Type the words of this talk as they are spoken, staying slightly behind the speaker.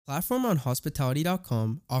Platform on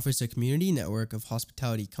Hospitality.com offers a community network of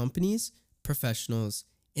hospitality companies, professionals,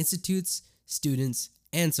 institutes, students,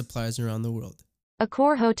 and suppliers around the world.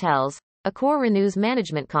 Accor Hotels. Accor renews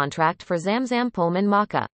management contract for Zamzam Pullman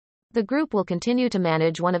Makkah. The group will continue to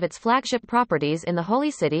manage one of its flagship properties in the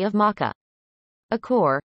holy city of Makkah.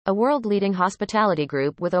 Accor, a world-leading hospitality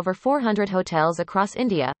group with over 400 hotels across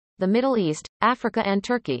India, the Middle East, Africa and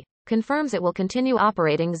Turkey, confirms it will continue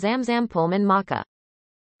operating Zamzam Pullman Makkah.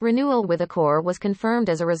 Renewal with Accor was confirmed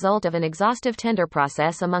as a result of an exhaustive tender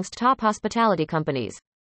process amongst top hospitality companies.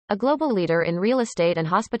 A global leader in real estate and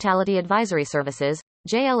hospitality advisory services,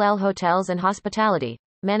 JLL Hotels and Hospitality,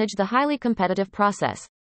 managed the highly competitive process.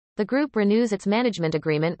 The group renews its management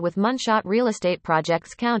agreement with Munshot Real Estate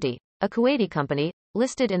Projects County, a Kuwaiti company,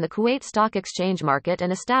 listed in the Kuwait Stock Exchange market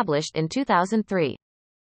and established in 2003.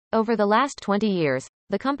 Over the last 20 years,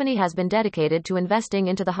 the company has been dedicated to investing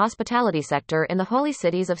into the hospitality sector in the holy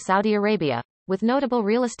cities of Saudi Arabia, with notable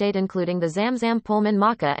real estate including the Zamzam Pullman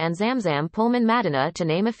Makkah and Zamzam Pullman Madinah to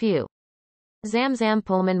name a few. Zamzam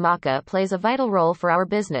Pullman Makkah plays a vital role for our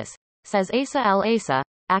business, says Asa Al Asa,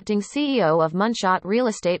 acting CEO of Munshot Real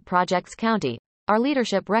Estate Projects County. Our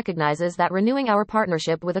leadership recognizes that renewing our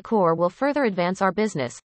partnership with Accor will further advance our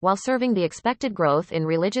business, while serving the expected growth in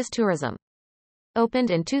religious tourism.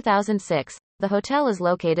 Opened in 2006, the hotel is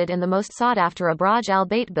located in the most sought-after Abraj Al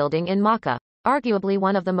Bayt building in Makkah, arguably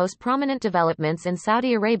one of the most prominent developments in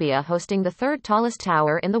Saudi Arabia, hosting the third tallest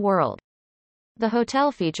tower in the world. The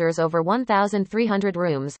hotel features over 1,300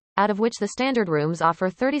 rooms, out of which the standard rooms offer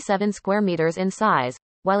 37 square meters in size,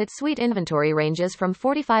 while its suite inventory ranges from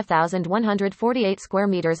 45,148 square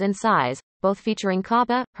meters in size, both featuring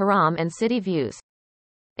Kaaba, Haram and city views.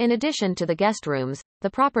 In addition to the guest rooms, the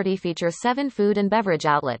property features 7 food and beverage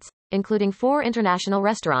outlets, including 4 international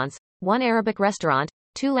restaurants, 1 Arabic restaurant,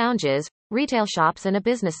 2 lounges, retail shops and a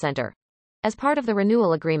business center. As part of the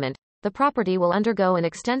renewal agreement, the property will undergo an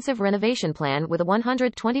extensive renovation plan with a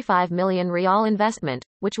 125 million rial investment,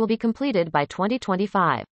 which will be completed by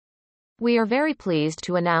 2025. We are very pleased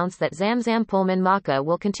to announce that Zamzam Pullman Makkah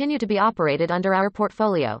will continue to be operated under our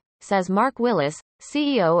portfolio, says Mark Willis,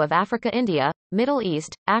 CEO of Africa India, Middle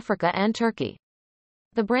East, Africa and Turkey.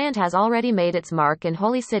 The brand has already made its mark in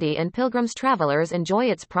Holy City and pilgrims travelers enjoy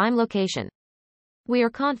its prime location. We are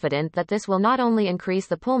confident that this will not only increase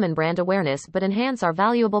the Pullman brand awareness but enhance our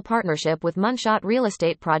valuable partnership with Munshot Real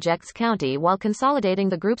Estate Projects County while consolidating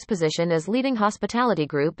the group's position as leading hospitality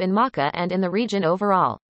group in Makkah and in the region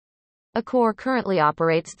overall. Accor currently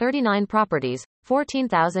operates 39 properties,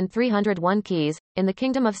 14,301 keys, in the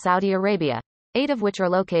Kingdom of Saudi Arabia, 8 of which are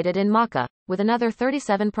located in Makkah, with another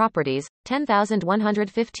 37 properties,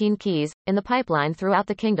 10,115 keys, in the pipeline throughout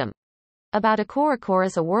the kingdom. About Accor. Accor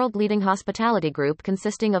is a world-leading hospitality group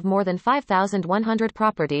consisting of more than 5,100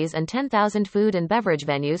 properties and 10,000 food and beverage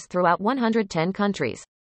venues throughout 110 countries.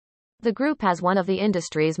 The group has one of the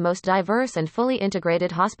industry's most diverse and fully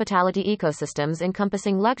integrated hospitality ecosystems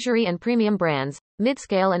encompassing luxury and premium brands,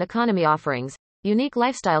 mid-scale and economy offerings, unique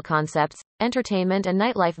lifestyle concepts, entertainment and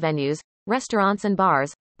nightlife venues, restaurants and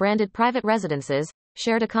bars, branded private residences,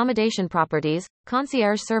 shared accommodation properties,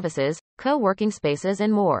 concierge services, co-working spaces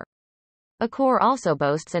and more. Accor also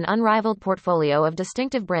boasts an unrivaled portfolio of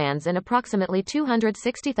distinctive brands and approximately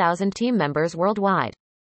 260,000 team members worldwide.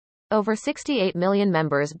 Over 68 million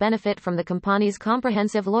members benefit from the company's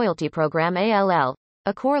comprehensive loyalty program ALL,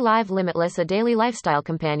 Accor Live Limitless, a daily lifestyle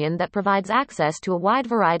companion that provides access to a wide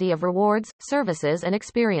variety of rewards, services and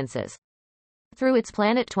experiences. Through its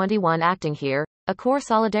Planet 21 Acting Here, Accor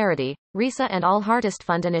Solidarity, RISA and All Heartist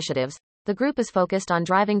Fund initiatives, the group is focused on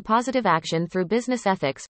driving positive action through business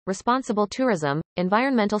ethics, responsible tourism,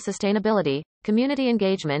 environmental sustainability, community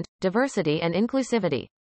engagement, diversity and inclusivity.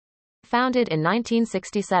 Founded in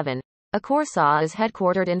 1967, Accor SA is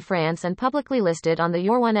headquartered in France and publicly listed on the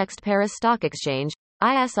Euronext Paris Stock Exchange,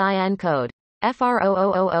 ISIN code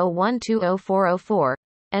FR000012040,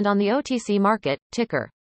 and on the OTC market, ticker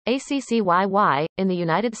ACCYY, in the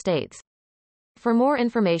United States. For more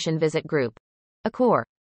information visit Group Accor.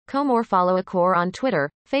 Or follow Accor on Twitter,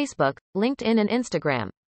 Facebook, LinkedIn and Instagram.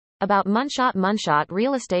 About Munshot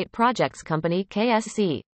Real Estate Projects Company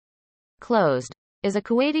KSC. Closed. Is a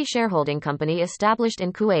Kuwaiti shareholding company established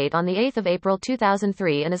in Kuwait on 8 April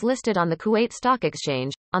 2003 and is listed on the Kuwait Stock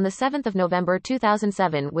Exchange, on 7 November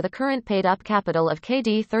 2007 with a current paid-up capital of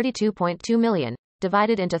KD 32.2 million,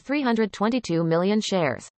 divided into 322 million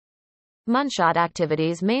shares. Munshot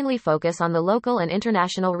activities mainly focus on the local and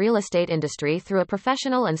international real estate industry through a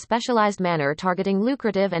professional and specialized manner, targeting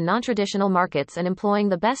lucrative and non-traditional markets and employing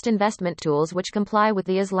the best investment tools which comply with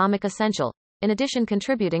the Islamic Essential in addition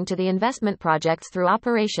contributing to the investment projects through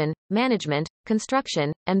operation, management,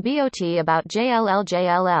 construction, and BOT. About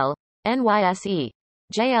JLL NYSE.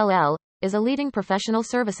 JLL is a leading professional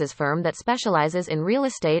services firm that specializes in real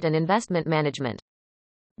estate and investment management.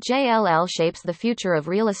 JLL shapes the future of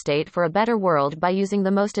real estate for a better world by using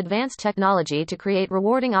the most advanced technology to create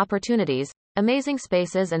rewarding opportunities, amazing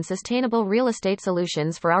spaces, and sustainable real estate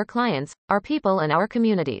solutions for our clients, our people, and our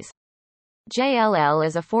communities. JLL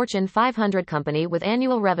is a Fortune 500 company with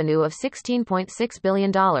annual revenue of $16.6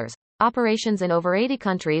 billion, operations in over 80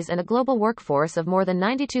 countries, and a global workforce of more than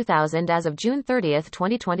 92,000 as of June 30,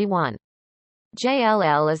 2021.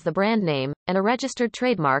 JLL is the brand name, and a registered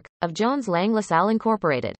trademark, of Jones Lang LaSalle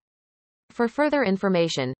Incorporated. For further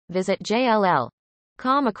information, visit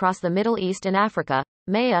JLL.com. Across the Middle East and Africa,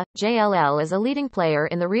 MEA. JLL is a leading player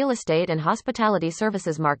in the real estate and hospitality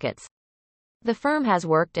services markets. The firm has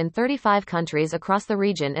worked in 35 countries across the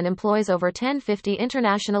region and employs over 1,050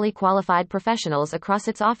 internationally qualified professionals across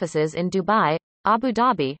its offices in Dubai, Abu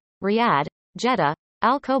Dhabi, Riyadh, Jeddah,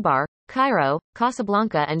 Al Khobar, Cairo,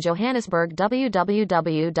 Casablanca, and Johannesburg.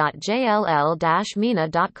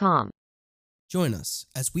 www.jll-mena.com. Join us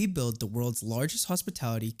as we build the world's largest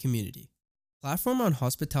hospitality community. Platform on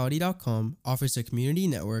Hospitality.com offers a community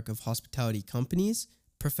network of hospitality companies,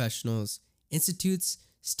 professionals, institutes,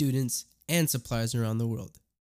 students, and suppliers around the world.